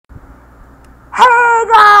Hey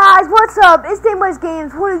guys, what's up? It's Teamways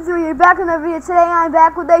Games 23 here, back in the video. Today I'm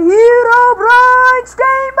back with the Herobrines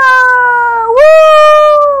chamber!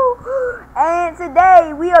 Woo! And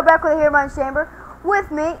today we are back with the Herobrines chamber with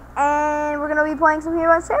me, and we're gonna be playing some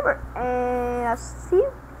Herobrines chamber. And I'll see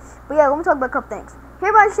you. But yeah, let me talk about a couple things.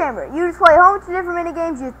 Herobrines chamber, you just play a whole bunch of different mini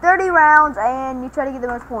games. You do 30 rounds, and you try to get the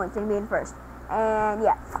most points and be in first. And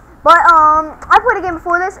yeah. But, I played a game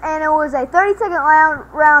before this, and it was a 30-second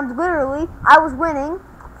round, literally. I was winning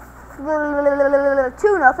 2-0.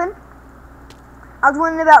 I was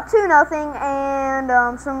winning about 2-0, and,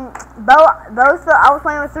 I was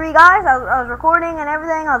playing with 3 guys. I was recording and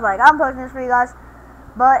everything. I was like, I'm posting this for you guys.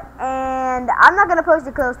 And I'm not gonna post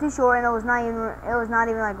it because it was too short, and it was not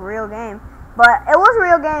even like a real game. But, it was a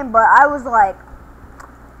real game, but I was like,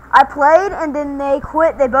 I played, and then they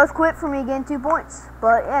quit. They both quit for me getting 2 points.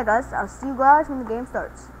 But, yeah, guys, I'll see you guys when the game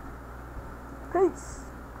starts. Peace.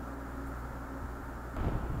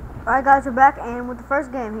 Alright, guys, we're back, and with the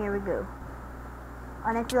first game, here we go.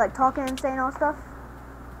 I need to, like, talking and saying all stuff.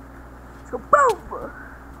 Let's go, boom!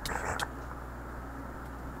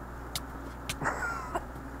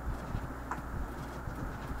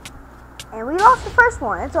 And we lost the first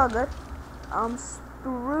one. It's all good.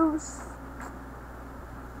 Spruce.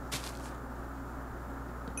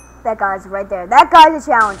 That guy's right there. That guy's a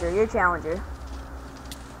challenger. You're a challenger.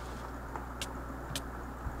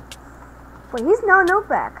 Wait, he's no nuke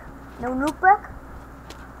back. No nuke back?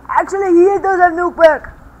 Actually, he does have nuke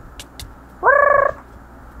back.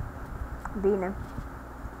 Beating him.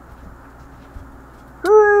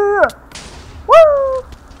 Woo!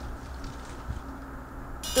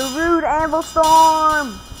 The rude anvil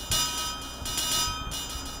storm.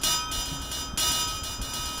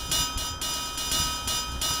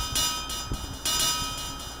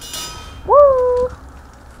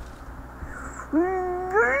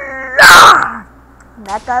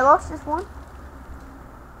 That guy lost this one.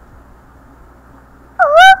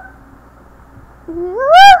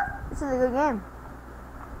 This is a good game.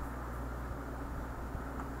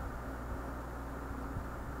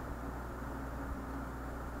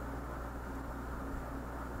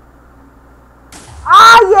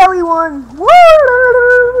 Ah, yeah, we won. Woo!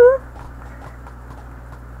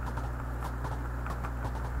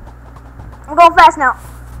 I'm going fast now.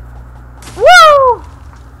 Woo!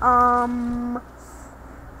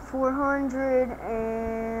 400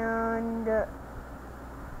 and it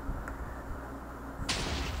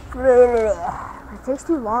takes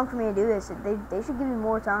too long for me to do this. They should give me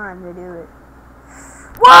more time to do it.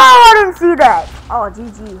 Whoa! I didn't see that. Oh,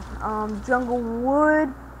 GG. Jungle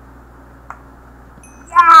wood.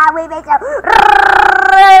 Yeah, we make it.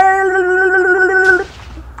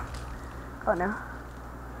 Oh no.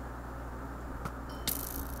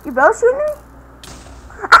 You both shooting me?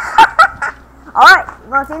 Alright, you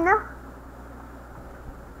want to see him now?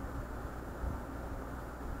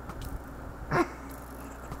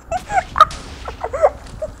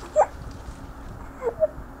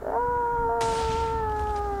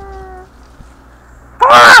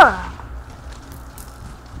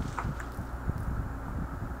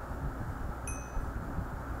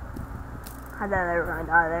 I thought they were going to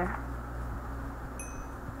die there.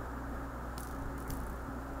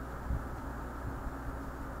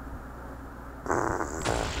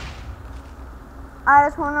 I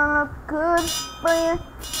just wanna look good for you,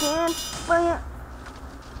 good for you.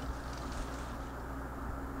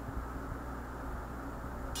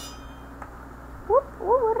 Whoop,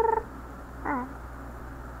 whoop, ah.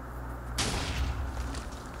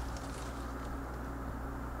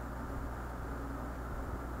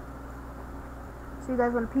 So you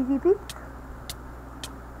guys want a PvP?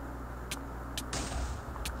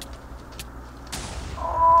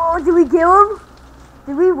 Oh, did we kill him?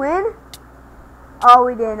 Did we win? Oh,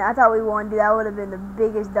 we didn't. I thought we won, dude. That would have been the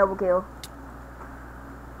biggest double kill.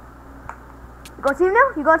 You gonna team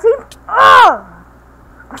now? You gonna team? Oh!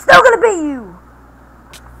 I'm still gonna beat you!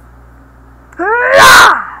 Come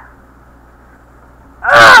on!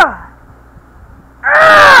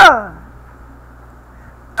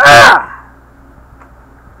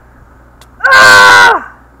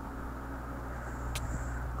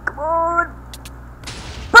 Boom!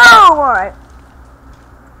 Alright.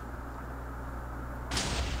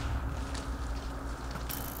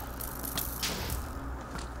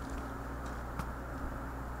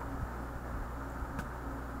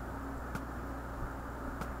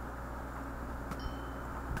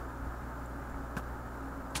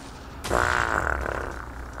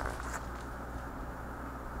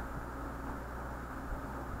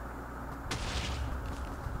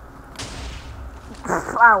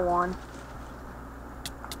 I won.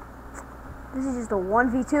 This is just a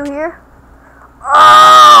 1v2 here.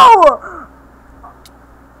 Oh!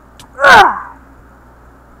 Ugh.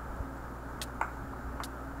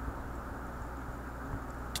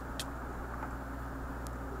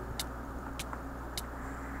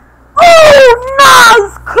 Oh,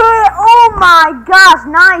 nice kick! Oh my gosh,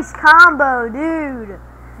 nice combo, dude.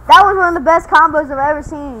 That was one of the best combos I've ever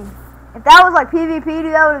seen. If that was like PvP,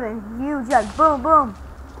 dude, that would have been huge. Like, boom, boom.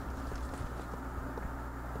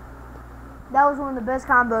 That was one of the best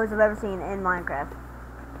combos I've ever seen in Minecraft.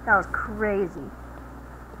 That was crazy.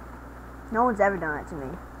 No one's ever done it to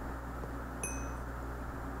me.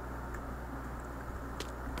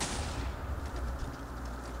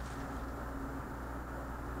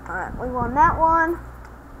 Alright, we won that one.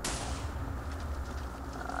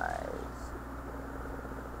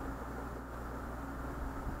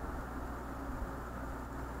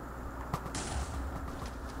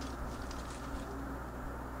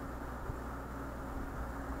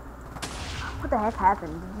 What the heck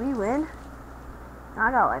happened? Did we win?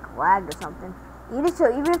 I got like lagged or something. Even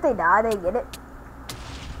if they die, they get it.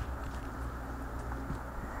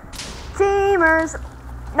 Teamers!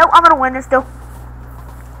 Nope, I'm gonna win this still.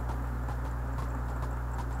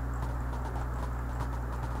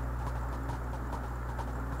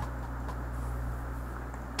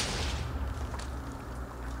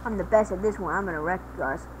 I'm the best at this one. I'm gonna wreck you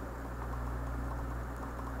guys.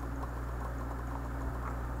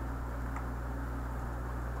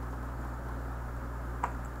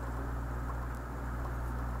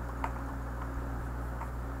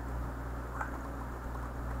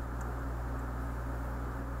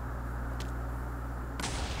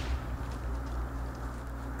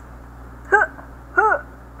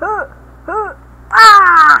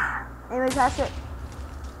 Ah! Anyways, that's it.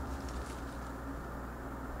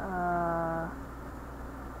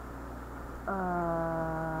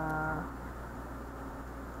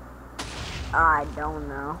 I don't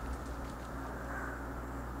know.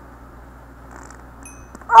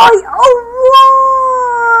 Oh,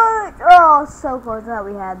 what? Oh, so close. I thought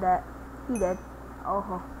we had that. He did.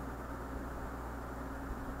 Oh.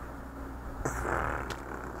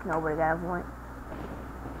 Nobody got a point.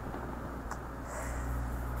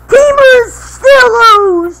 Teamers still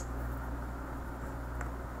lose.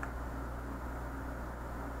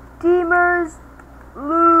 Teamers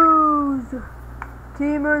lose.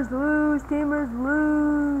 Teamers lose. Teamers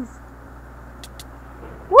lose.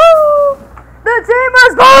 Woo! The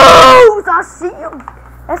teamers lose. I'll see you.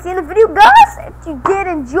 That's the end of the video, guys. If you did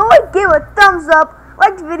enjoy, give a thumbs up,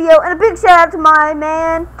 like the video, and a big shout out to my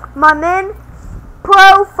men,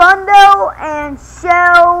 Pro Fundo and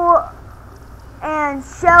Shell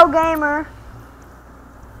Gamer.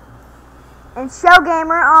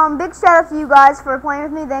 Big shout out to you guys for playing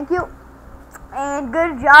with me. Thank you. And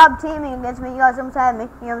good job teaming against me. You guys almost had me.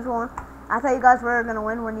 You almost won. I thought you guys were gonna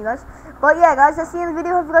win, you guys. But yeah, guys, that's the end of the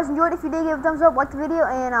video. Hope you guys enjoyed. If you did, give a thumbs up, like the video,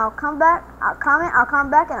 and I'll come back. I'll comment. I'll come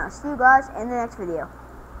back, and I'll see you guys in the next video.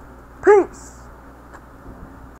 Peace.